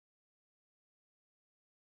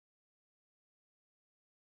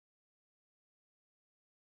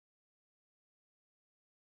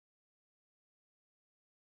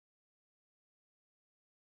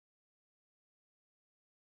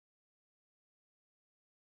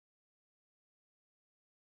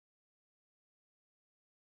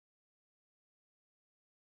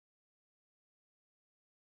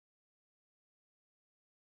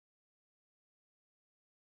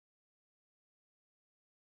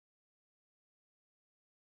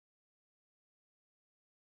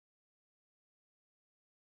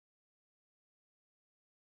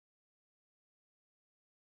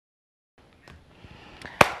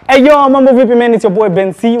Hey yo, mambo vipi man, it's your boy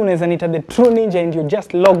Ben C. Unaweza nita the true ninja and you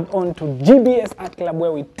just logged on to GBS Art Club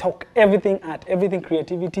where we talk everything art, everything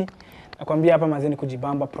creativity. Nakwambia hapa mazeni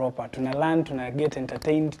kujibamba proper. Tuna learn, tuna get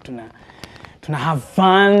entertained, tuna have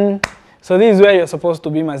fun. So this is where you're supposed to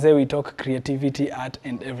be mazee. We talk creativity, art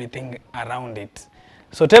and everything around it.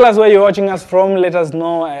 So tell us where you're watching us from. Let us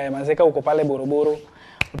know mazeka uko pale Boroboro.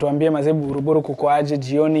 Utuambie mazee Boroboro kuko aje,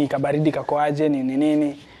 jioni kabaridi kako aje,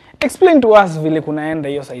 nini. Explain to us vile kunaenda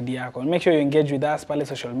hiyo side yako. Make sure you engage with us pale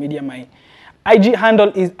social media. My IG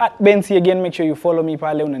handle is @benc again. Make sure you follow me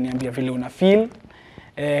pale, unaniambia vile una feel.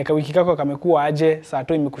 Ka wiki kako kamekuwa aje, saa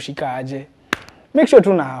to imekushika aje. Make sure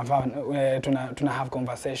tuna have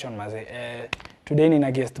conversation mazee. Today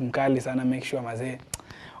nina guest mkali sana, make sure mazee.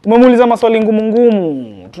 Umemuuliza maswali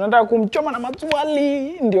ngumu. Tunataka kumchoma na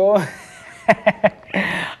maswali ndio.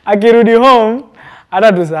 Akirudi home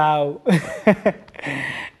hata tusahau.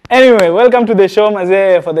 Anyway, welcome to the show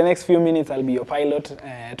mazee. For the next few minutes I'll be your pilot.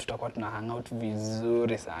 Tutakuwa tuna hang out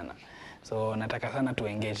vizuri sana. So nataka sana tu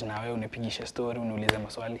engage na wewe, unipigishe story, uniulize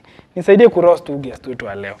maswali. Nisaidie ku roast guest wetu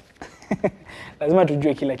wa leo. Lazima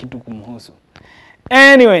tujue kila kitu kumhusu.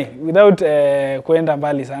 Anyway, without kuenda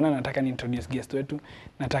mbali sana, nataka ni introduce guest wetu.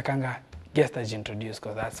 Natakanga guest introduce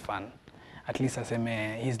because that's fun. At least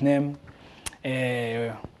aseme his name,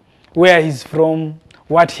 where he's from,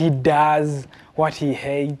 what he does, what he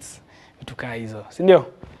hates, vitu kaa hizo. Si ndio?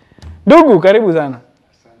 Ndugu, karibu sana.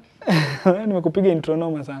 Asante. Nimekupiga intro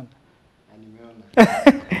noma sana. Nimeona.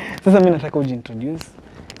 Sasa mimi nataka ujintroduce.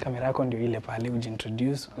 Kamera yako ndio ile pale,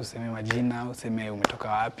 ujintroduce, useme majina, useme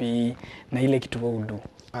umetoka wapi na ile kitu wewe udu.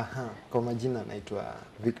 Aha, kwa majina naitwa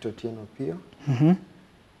Victor Otieno Pio.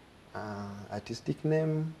 Artistic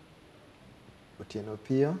name Otieno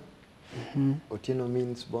Pio. Otieno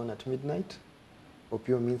means born at midnight.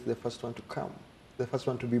 Opio means the first one to come, the first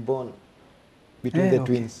one to be born between the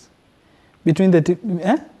twins. Between the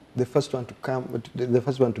The first one to come, the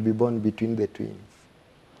first one to be born between the twins.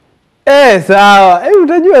 Sawa.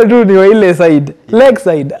 Utajua tu ni wa ile side, leg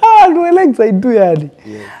side. Ni wa leg side tu yani.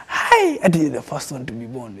 Yes. Hi, ati the first one to be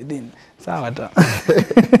born within. Sawa ta.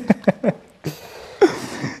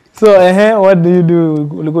 So, what do you do?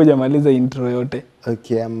 Ulikuwa hujamaliza intro yote.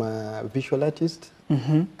 Okay, I'm a visual artist.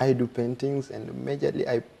 I do paintings and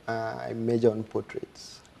majorly I major on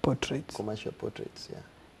portraits. Portraits. Commercial portraits, yeah.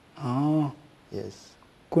 Oh. Yes.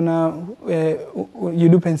 Kuna you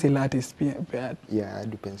do pencil artist pia? Yeah, I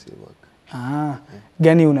do pencil work. Yeah.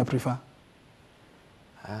 Gani una prefer?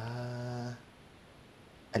 I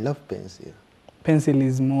love pencil. Pencil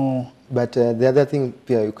is more. But the other thing,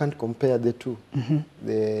 pia, you can't compare the two.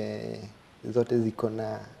 The zote ziko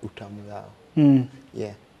na utamu yao.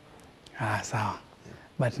 Yeah. Sawa. Yeah.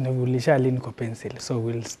 But nivulisha lini kwa pencil, so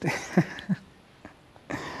we'll stay.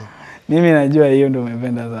 Mimi najua hiyo ndio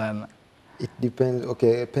umependa sana. It depends.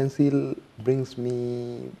 Okay, pencil brings me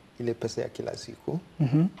ile pesa ya kila siku.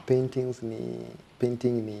 Painting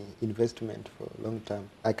ni investment for long term.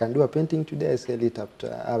 I can do a painting today, I sell it after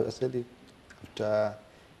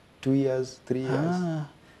 2 years, 3 years.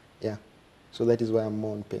 Yeah. So that is why I'm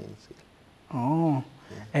more on pencil. Oh.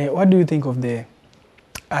 Yeah. What do you think of the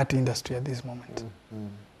art industry at this moment?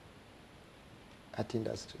 Art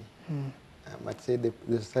industry. I'd say the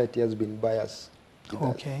society has been biased.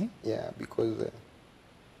 Okay. Yeah, because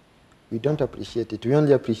we don't appreciate it. We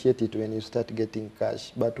only appreciate it when you start getting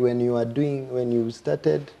cash. But when you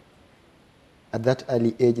started at that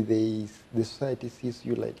early age, the society sees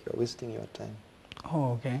you like you're wasting your time.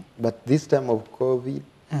 Oh, okay. But this time of COVID,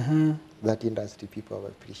 that industry, people have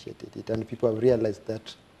appreciated it. And people have realized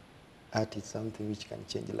that art is something which can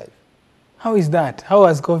change life. How is that? How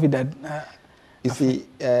has COVID... you see,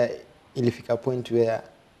 ilifika point where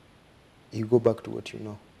you go back to what you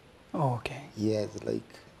know. Oh, okay. Yes, like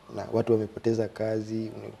watu wamepoteza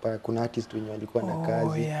kazi, kuna artist wenye walikuwa na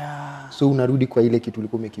kazi. Yeah. So unarudi kwa ile kitu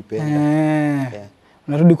ulikuwa umekipenda. Yeah.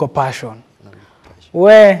 Unarudi kwa passion.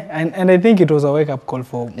 And I think it was a wake up call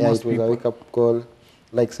for most people. It was a wake up call.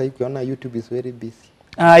 Like say ukiona YouTube is very busy.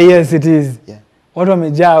 Yes it is. Yeah. Watu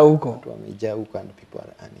wamejaa huko. Watu wamejaa huko and people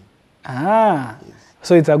are earning. Yes.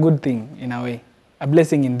 So it's a good thing in a way. A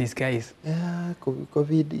blessing in disguise. Yeah,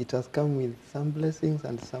 COVID, it has come with some blessings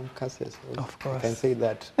and some curses. Of course. I can say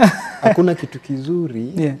that. Hakuna kitu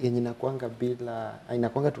kizuri yenye inakuanga bila,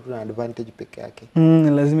 inakuanga tu na advantage peke yake.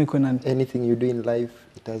 Lazima ikuwe na anything you do in life,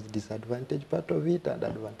 it has disadvantage part of it and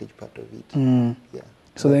advantage part of it. Yeah.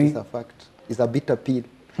 So that is a fact. It's a bitter pill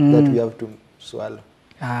that we have to swallow.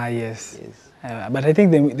 Ah, yes. Yes. But I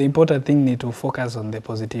think the important thing is to focus on the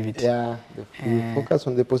positivity. Yeah, you focus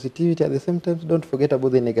on the positivity at the same time. Don't forget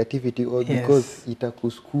about the negativity, or because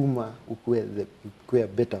itakusukuma ukue a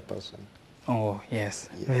better person. Oh, yes.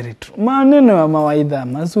 Yeah. Very true. Maneno ya mawaidha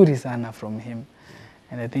mazuri sana from him.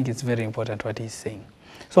 And I think it's very important what he's saying.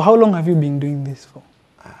 So how long have you been doing this for?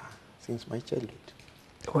 Since my childhood.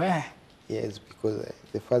 Where? Yes, because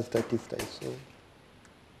the first artist I saw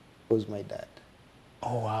was my dad.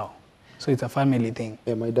 Oh, wow. So it's a family thing.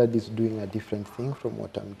 Yeah, my dad is doing a different thing from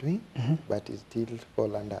what I'm doing, but he still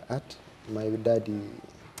fall under art. My dad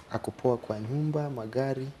ako poa kwa nyumba,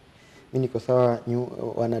 magari. Mimi niko sawa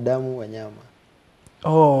wanadamu, wanyama.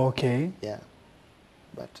 Oh, okay. Yeah.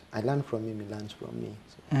 But I learn from him, he learns from me.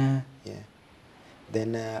 So, yeah.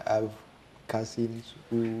 Then I have cousins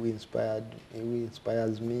who inspires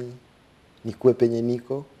me. Nikuwe penye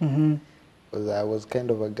niko. Because I was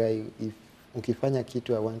kind of a guy, if ukifanya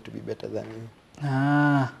kitu, I want to be better than you.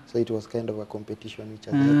 So it was kind of a competition which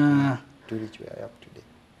has helped me to reach where I am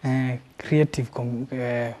today. Creative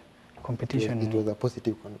competition. It was a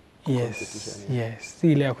positive competition. Yes.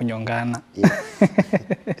 Si ile ya kunyongana. Yes.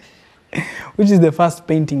 Which is the first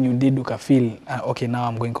painting you did uka feel, okay, now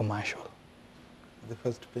I'm going commercial? The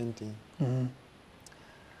first painting?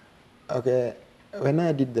 Okay, when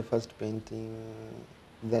I did the first painting,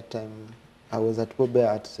 that time I was at Bobe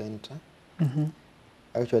Art Center.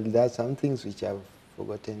 Actually, there are some things which I've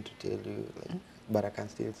forgotten to tell you, like, but I can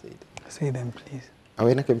still say them. Say them, please.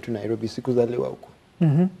 When I came to Nairobi, sikuzaliwa huko.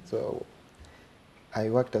 So I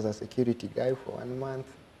worked as a security guy for 1 month.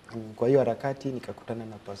 Kwa hiyo harakati nikakutana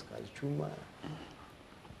na Pascal Chuma.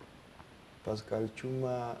 Pascal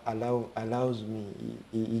Chuma allows me,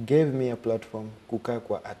 he gave me a platform kukaa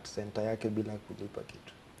kwa art center yake bila kulipa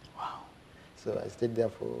kitu. Wow. So I stayed there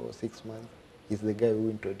for 6 months. He's the guy who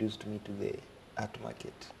introduced me to the art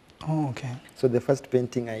market. Oh, okay. So the first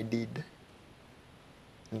painting I did,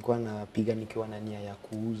 nilikuwa napiga nikiwa na nia ya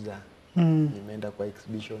kuuza. Nimeenda kwa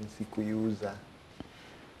exhibition, sikuiuza.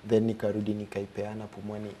 Then nikarudi nikaipeana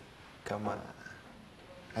Pumwani kama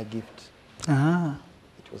a gift.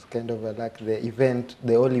 It was kind of like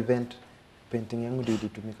the whole event, painting yangu ndio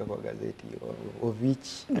ilitumika kwa gazeti, of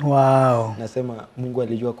which nasema Mungu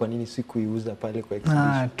alijua kwa nini sikuiuza pale kwa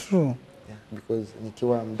exhibition. True. Yeah, because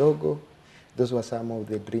nikiwa mdogo, those were some of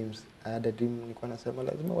the dreams. I had a dream, nilikuwa nasema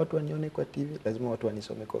lazima watu wanione kwa TV, lazima watu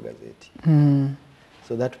wanisome kwa gazeti.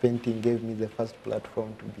 So that painting gave me the first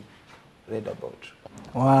platform to be read about.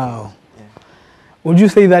 Wow. Yeah. Would you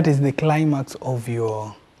say that is the climax of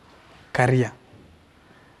your career?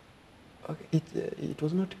 Okay, it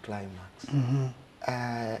was not a climax.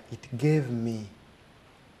 It gave me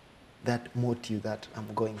that motive that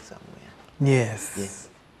I'm going somewhere. Yes. Yes.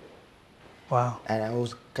 Wow. And I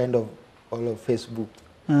was kind of all of Facebook.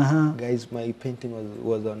 Guys, my painting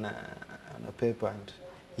was on a paper, and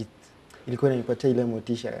ilikuwa inanipatia ile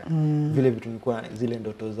motisha. Vile vitu nilikuwa zile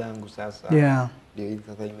ndoto zangu sasa. Ndio hizi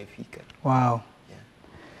sasa imefika. Wow.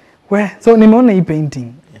 So nimeona hii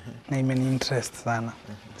painting na imeni interest sana.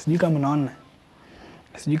 Sijui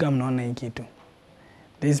kama mnaona hii kitu.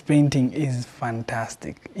 This painting is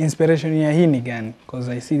fantastic. Inspiration ya hii ni gani?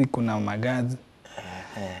 Because I see kuna magazi.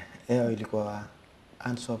 Ilikuwa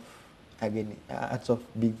Arts of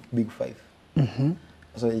Big Five.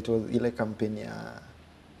 So it was ile campaign ya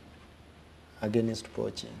against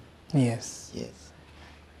poaching. Yes.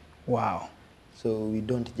 Wow. So we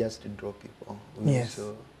don't just draw people. We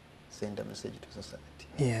also send a message to society.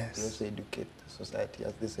 Yes. We also educate the society.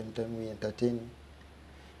 At the same time, we entertain.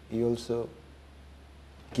 We also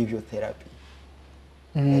give you therapy.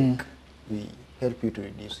 Like, we help you to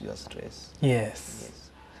reduce your stress. Yes.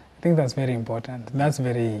 I think that's very important. That's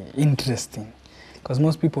very interesting. Because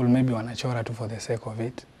most people maybe wanachora tu for the sake of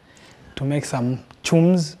it. To make some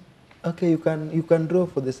chums. Okay, you can draw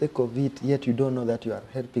for the sake of it, yet you don't know that you are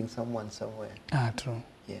helping someone somewhere. True.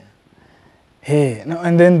 Yeah. Hey, now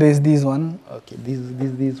and then there's this one. Okay,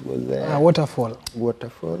 this was waterfall.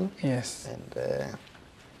 Waterfall. Yes. And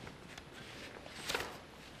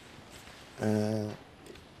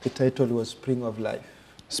the title was Spring of Life.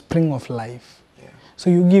 Spring of Life. Yeah. So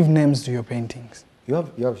you give names to your paintings. You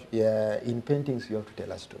have in paintings you have to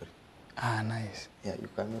tell a story. Nice. Yeah, you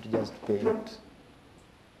cannot just paint.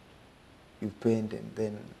 You paint and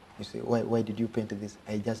then you say, why did you paint this?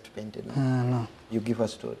 I just painted. No. You give a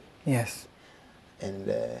story. Yes.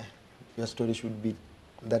 And your story should be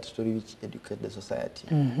that story which educates the society.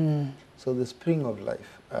 So the Spring of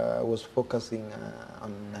Life was focusing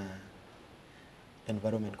on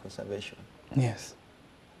environment conservation. Yes.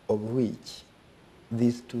 Of which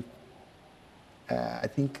these two I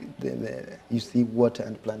think you see water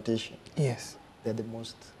and plantation. Yes. They're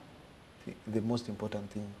the most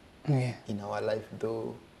important thing in our life,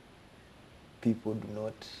 though people do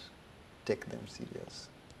not take them serious.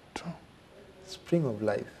 True. Spring of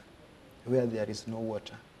life, where there is no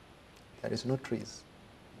water, there is no trees.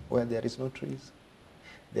 Where there is no trees,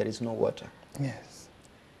 there is no water. Yes.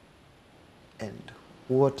 And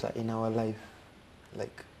water in our life,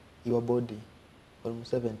 like your body,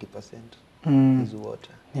 almost 70% is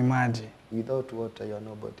water. Imagine. Without water, you are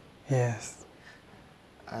nobody. Yes.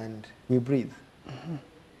 And we breathe.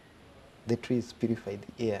 The trees purify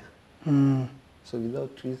the air. So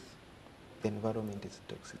without trees, the environment is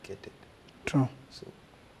intoxicated. True. So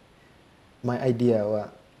my idea was,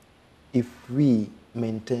 if we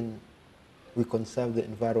conserve the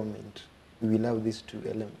environment, we will have these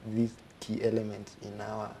these key elements in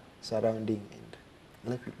our surrounding, and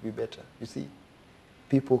life will be better. You see,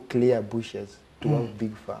 people clear bushes to have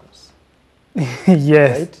big farms.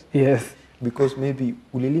 Yes. Right? Yes. Because maybe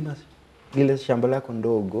ulilima lile shamba lako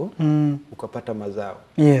ndogo, ukapata mazao.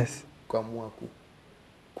 Yes. Ukaamua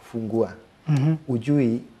kufungua.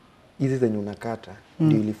 Ujui hizi zenye unakata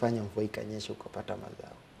ndio ilifanya mvua ikanyesha ukapata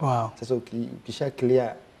mazao. Wow. Sasa ukisha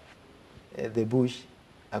clear the bush,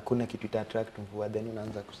 hakuna kitu ita attract mvua, then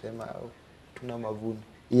unaanza kusema tuna mavuno.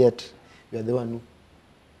 Yet you are the one who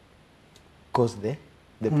caused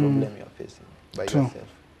the problem you are facing by yourself.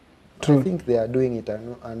 True. I think they are doing it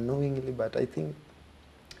unknowingly, but I think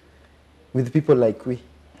with people like we,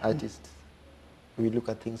 artists, we look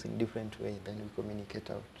at things in different ways, then we communicate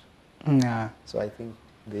out. Yeah. So I think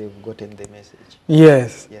they've gotten the message.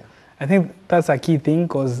 Yes. Yeah. I think that's a key thing,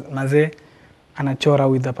 because Maze anachora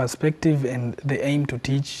with the perspective and the aim to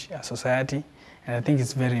teach a society, and I think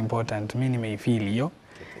it's very important. Mimi nimeifeel hiyo.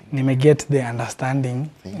 Nimeget the understanding.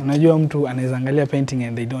 Unajua mtu anaweza angalia painting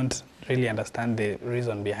and they don't really understand the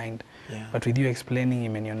reason behind. Yeah. But with you explaining,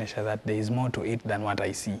 imenionyesha that there is more to it than what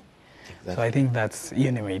I see. Exactly. So I think that's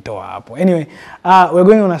hiyo nimeitoa hapo. Anyway, we're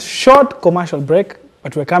going on a short commercial break,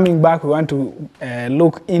 but we're coming back. We want to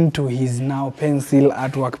look into his now pencil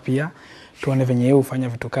artwork pia. Tuone venye yeye hufanya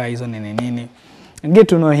vitu kaa hizo nini. And get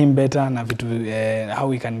to know him better na vitu how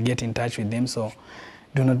we can get in touch with him. So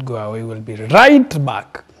do not go away. We'll be right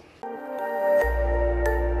back.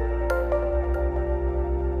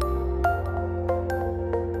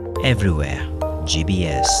 Everywhere,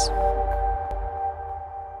 GBS.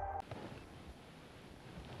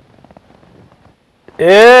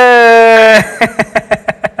 Yeah.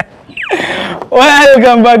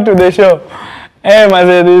 Welcome back to the show. Hey,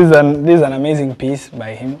 Maze, this is an amazing piece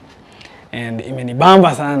by him, and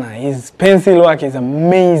imenibamba sana. His pencil work is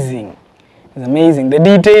amazing. It's amazing. The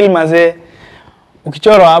detail, Maze,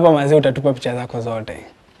 ukichora hapa Maze utatupa picha zako zote.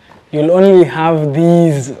 You'll only have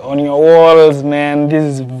these on your walls, man. This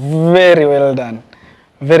is very well done.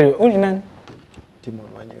 Very well. Uni nani? Timon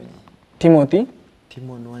Wanyonyi. Timothy?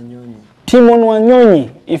 Timon Wanyonyi. Timon Wanyonyi.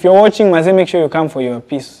 If you're watching, Maze, make sure you come for your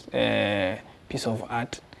piece of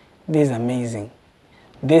art. This is amazing.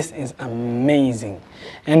 This is amazing.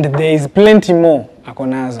 And there is plenty more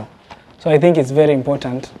akonazo. So I think it's very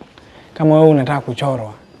important. Kama wewe unataka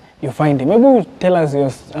kuchorwa, you find him. Maybe you tell us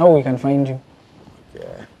how we can find you.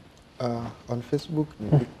 On Facebook,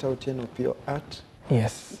 Victor Otieno Pure Art.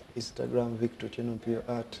 Yes. Instagram, Victor Otieno Pure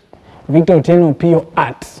Art. Victor Otieno Pure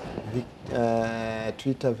Art.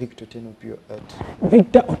 Twitter, Victor Otieno Pure Art.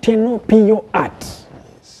 Victor Otieno Pure Art.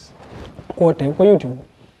 Yes. Kwa YouTube?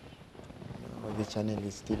 No, the channel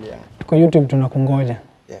is still here. Kwa YouTube tunakungoja.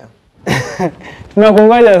 Yeah.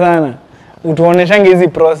 Tunakungoja sana. Utuoneshange hizi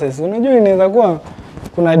process. Unajua inaweza kuwa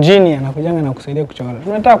kuna genie anakujanga na kusaidia kuchora.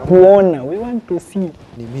 Tunataka kuona. We want to see.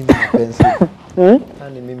 Ni mimi na pencil.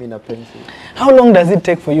 Ni mimi na pencil. How long does it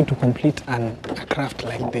take for you to complete a craft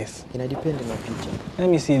like this? Ina depend on the picture. Let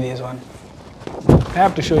me see this one. I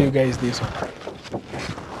have to show you guys this one.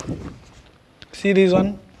 See this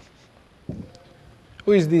one?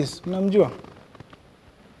 Who is this? Unamjua?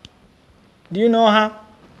 Do you know her?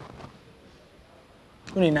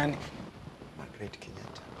 Uni nani? Margaret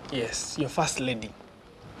Kenyatta. Yes, your first lady.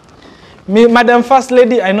 Madam First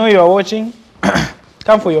Lady, I know you are watching.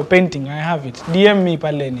 Come for your painting. I have it. DM me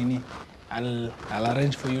pale nini. I'll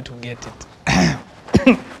arrange for you to get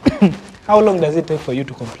it. How long does it take for you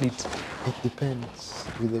to complete? It depends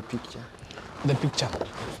with the picture. The picture.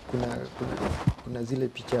 Kuna zile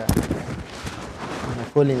picha una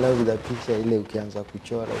fall in love with the picture ile ukianza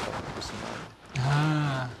kuchora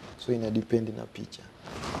utakusimama. So ina depend na picha.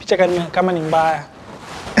 Picha kama ni mbaya.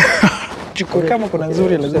 Chukua kama kuna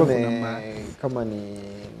nzuri lazima kuna mbaya. Kama ni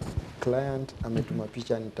client ametuma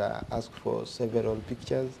picha, nita ask for several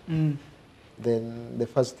pictures. then the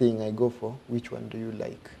first thing I go for, which one do you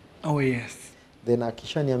like? Oh yes. Then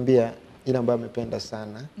akishaniambia ile ambayo amependa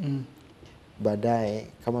sana, baadaye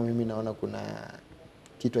kama mimi naona kuna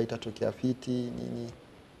kitu haitatokea fiti nini,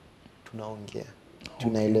 tunaongea.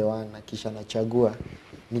 Tunaelewana, kisha nachagua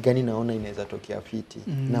ni gani naona inaweza tokea fiti.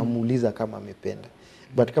 Namuuliza kama amependa.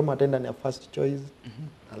 But kama ataenda na first choice,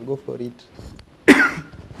 I'll go for it.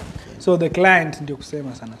 So the client ndio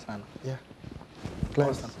kusema sana sana. Yeah.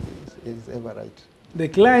 Client is ever right. The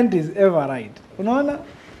client is ever right. Unaona?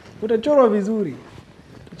 Utachorwa vizuri.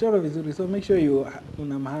 Utachorwa vizuri. So make sure you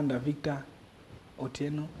unamhanda Victor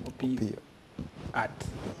Otieno Opio at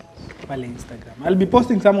pale Instagram. I'll be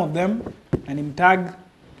posting some of them and nimtag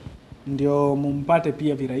ndio mumpate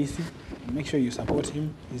pia virahisi. Make sure you support him.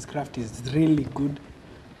 His craft is really good.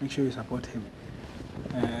 Make sure you support him.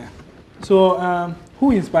 So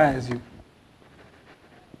who inspires you?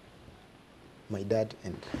 My dad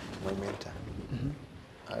and my mentor.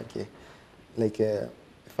 Okay. Like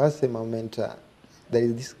first my mentor, there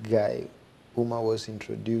is this guy whom I was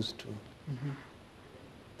introduced to.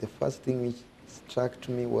 The first thing which struck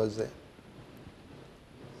me was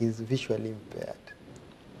he's visually impaired.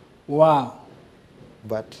 Wow.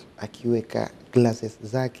 But akiweka glasses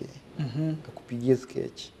zake, akupigia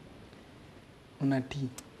sketch. Unati.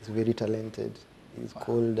 He's very talented. He's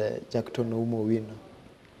called Jackton Wino.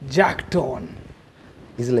 Jackton.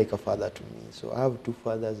 He's like a father to me. So I have two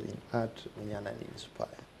fathers in art mwenye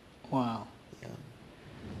anani-inspire. Wow. Yeah.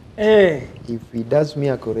 Hey. If he does me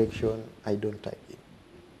a correction, I don't type him.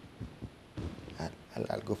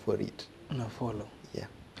 I'll go for it. Una follow. Yeah.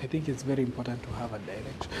 I think it's very important to have a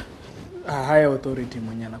direction. A higher authority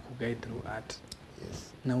mwenye anakuguide through art.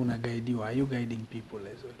 Yes. Na unaguidiwa. Are you guiding people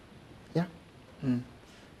as well? Yeah.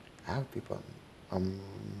 I have people I'm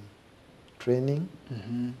training.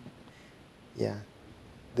 Yeah.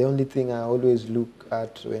 The only thing I always look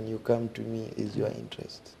at when you come to me is your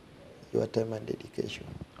interest, your time and dedication.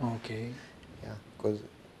 Okay. Yeah, because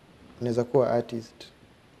unaweza kuwa artist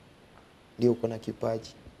ndio uko na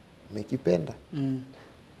kipaji umekipenda.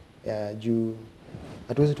 Yeah, juu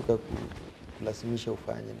hatuwezi tukakulazimisha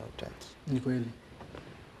ufanye na utaki. Ni kweli.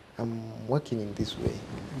 I'm working in this way.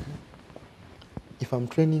 If I'm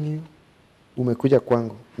training you, umekuja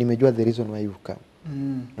kwangu, nimejua the reason why you come.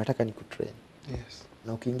 Nataka nikutrain. Yes.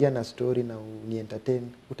 Na ukiingia na story na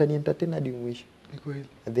uni-entertain, utani-entertain hadi mwisho. Ni kweli.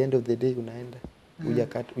 At the end of the day unaenda,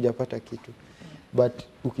 hujapata kitu. But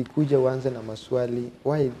ukikuja uanze na maswali,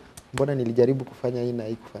 why, mbona nilijaribu kufanya hii na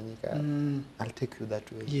hii kufanyika? I'll take you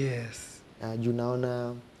that way. Yes. Juu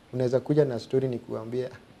naona, unaweza kuja na story nikuambia,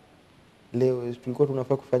 leo tulikuwa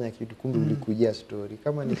tunafaa kufanya kitu, kumbe ulikujia story.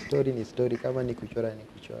 Kama ni story ni story, kama ni kuchora ni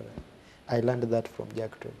kuchora. I learned that from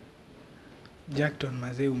Jackton. Jackton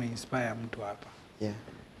mazee umeinspire mtu hapa. Yeah.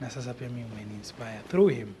 Na sasa pia mimi umeni-inspire.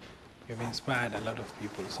 Through him, you've inspired a lot of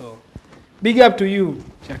people. So, big up to you,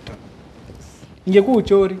 Jackton. Ingekuwa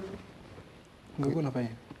uchori, ungekuwa unafanya.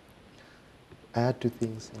 I had two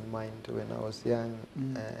things in mind when I was young,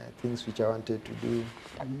 things which I wanted to do.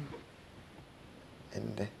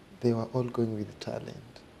 And they were all going with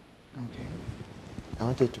talent. Okay. I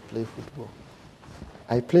wanted to play football.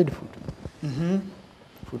 I played football.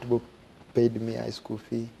 Football paid me high school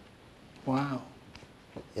fee. Wow.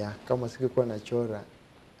 Yeah, kama singekuwa nachora,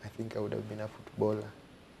 I think I would have been a footballer.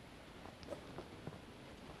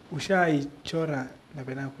 Ushaichora,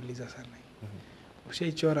 napenda kuuliza sana.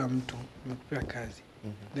 Ushaichora mtu, amekupea kazi,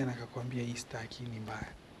 then akakwambia hii staki ni mbaya.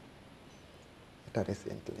 Hata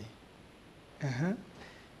recently.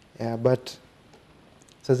 Yeah, but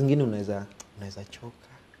saa zingine unaweza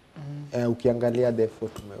choka. Ukiangalia the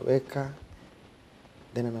effort umeweka,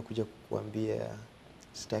 then anakuja kukuambia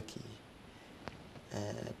staki.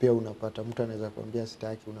 Pia unapata mtu anaweza kuambia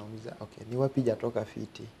staki, unauliza okay, ni wapi jatoka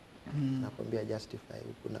fiti? Nakwambia justify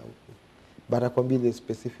huku na huku. But akwambia the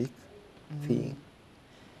specific thing.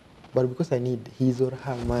 But because I need his or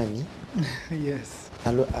her money, Yes.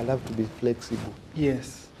 I'll have to be flexible.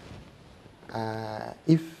 Yes.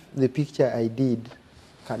 If the picture I did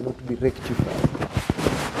cannot be rectified,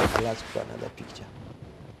 I'll ask for another picture.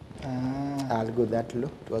 I'll go that low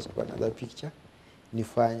to ask for another picture.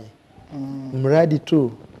 Nifanye. Mradi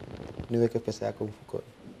tu niweke pesa yako mfukoni.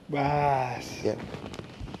 Bas. Yeah.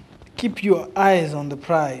 Keep your eyes on the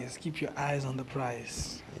prize. Keep your eyes on the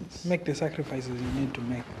prize. Yes. Make the sacrifices you need to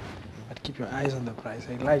make, but keep your eyes on the prize.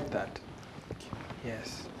 I like that.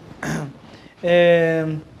 Yes.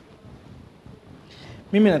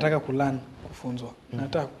 Mimi nataka kulearn kufunzwa.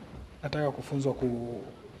 Nataka kufunzwa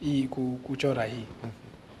kuchora hii.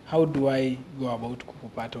 how do I go about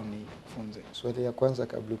kukupata unifunze? Swali ya kwanza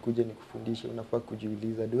kabla kuja ni kufundisha, unafaa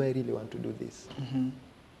kujiuliza, do I really want to do this?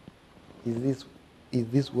 Is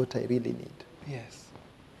this what I really need? Yes.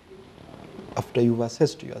 After you've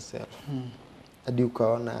assessed yourself, hadi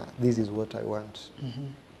ukaona this is what I want,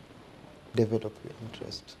 develop your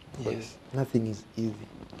interest. Yes. Nothing is easy.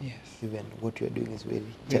 Yes. Even what you're doing is very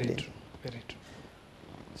Very challenging. true. Very true.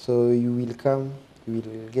 So you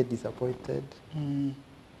will get disappointed.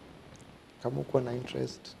 Kama uko na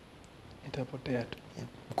interest, itapotea tu. Yeah.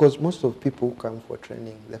 Because most of people who come for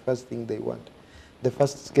training, the first thing they want, the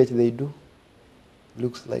first sketch they do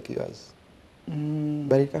looks like yours.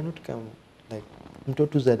 But it cannot come like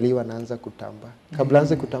mtoto zaliwa anaanza kutamba. Kabla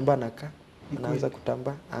aanze kutamba anaanza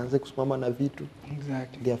kutamba, aanze kusimama na vitu.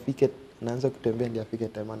 Exactly. Ndio afike, anaanza kutembea ndio afike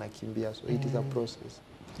time anakimbia. So it is a process.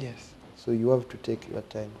 Yes. So you have to take your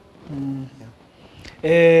time.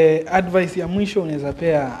 Advice ya mwisho unaweza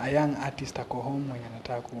pea a young artist ako home mwenye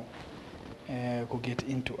anataka ku get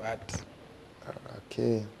into art.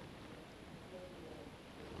 Okay.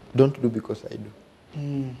 Don't do because I do.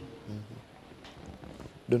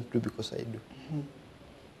 Don't do because I do.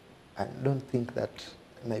 And don't think that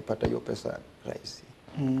naipata hiyo pesa rahisi.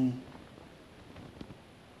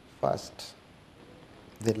 First,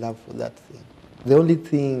 the love for that thing. The only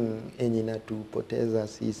thing yenye inatupoteza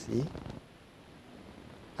sisi,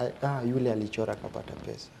 yule alichora kapata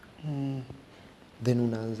pesa. Then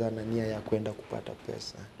unaanza na nia ya kwenda kupata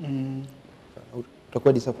pesa.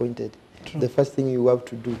 Utakuwa disappointed. True. The first thing you have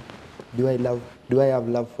to do I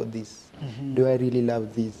have love for this? Do I really love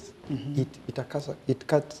this? It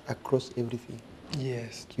cuts across everything.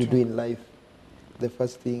 Yes. You do in life. The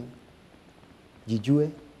first thing, jijue,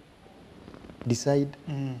 decide,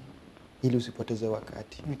 ili usipoteze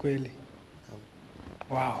wakati. Ni kweli.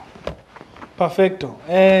 Wow. Perfecto.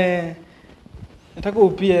 Nataka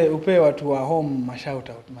upee watu wa home shout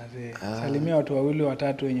out mazee. Salimia watu wawili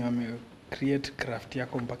watatu wenye wame create craft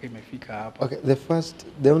yako mpaka imefika hapa. Okay,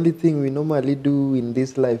 the only thing we normally do in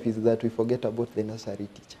this life is that we forget about the nursery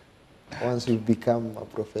teacher once we become a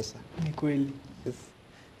professor. Ni kweli. Yes.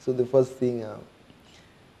 So the first thing,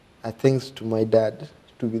 thanks to my dad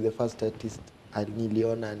to be the first artist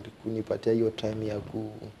niliona and kunipatia hiyo time ya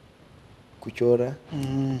kuchora.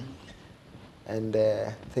 And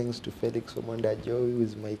thanks to Felix Omonda Joy, who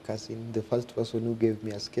is my cousin, the first person who gave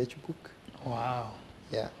me a sketchbook. Wow.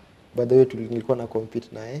 Yeah. By the way, nilikuwa na compete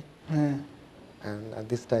naye. And at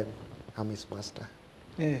this time, I'm his master.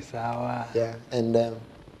 Yes, sawa. Yeah. And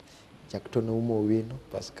Jackton Umo Wino,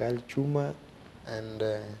 Pascal Chuma, and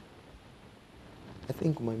I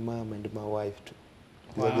think my mom and my wife too.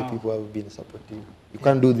 These are the people who have been supportive. You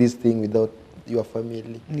can't do this thing without your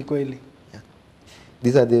family. Ni kweli. Yeah.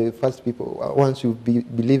 These are the first people. Once you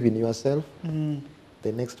believe in yourself,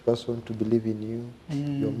 the next person to believe in you,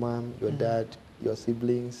 your mom, your dad, your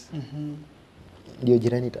siblings, ndio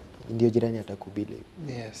jirani atakubelieve.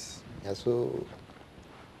 Yes. Yeah, so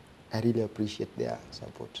I really appreciate their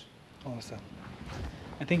support. Awesome.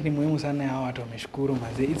 I think ni muhimu sana hao watu wameshukuru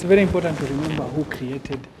mazee. It's very important to remember who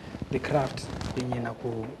created the craft yenye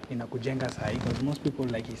inakujenga sahi, because most people,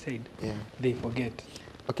 like he said, they forget.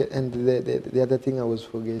 Okay, and the other thing I was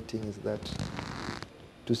forgetting is that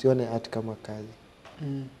tusione art kama kazi.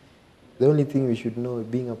 The only thing we should know,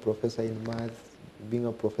 being a professor in math, being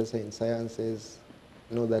a professor in sciences,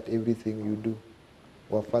 know that everything you do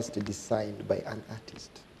were first designed by an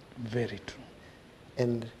artist. Very true.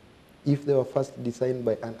 And if they were first designed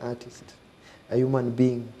by an artist, a human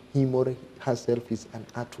being, him or herself is an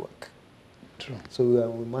artwork. True. So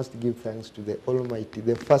we must give thanks to the Almighty,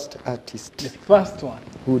 the first artist. The first one.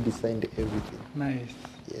 Who designed everything. Nice.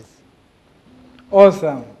 Yes.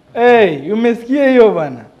 Awesome. Hey, umesikia hiyo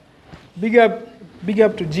bana. Big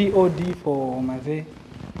up to God for Maze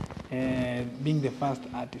being the first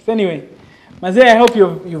artist. Anyway, Maze, I hope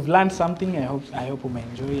you've learned something. I hope you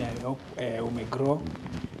enjoy. I hope you grow.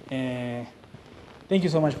 Thank you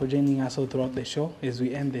so much for joining us all throughout the show. As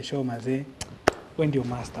we end the show, Maze, when your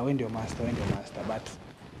master. But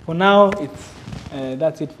for now,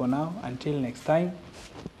 that's it for now. Until next time.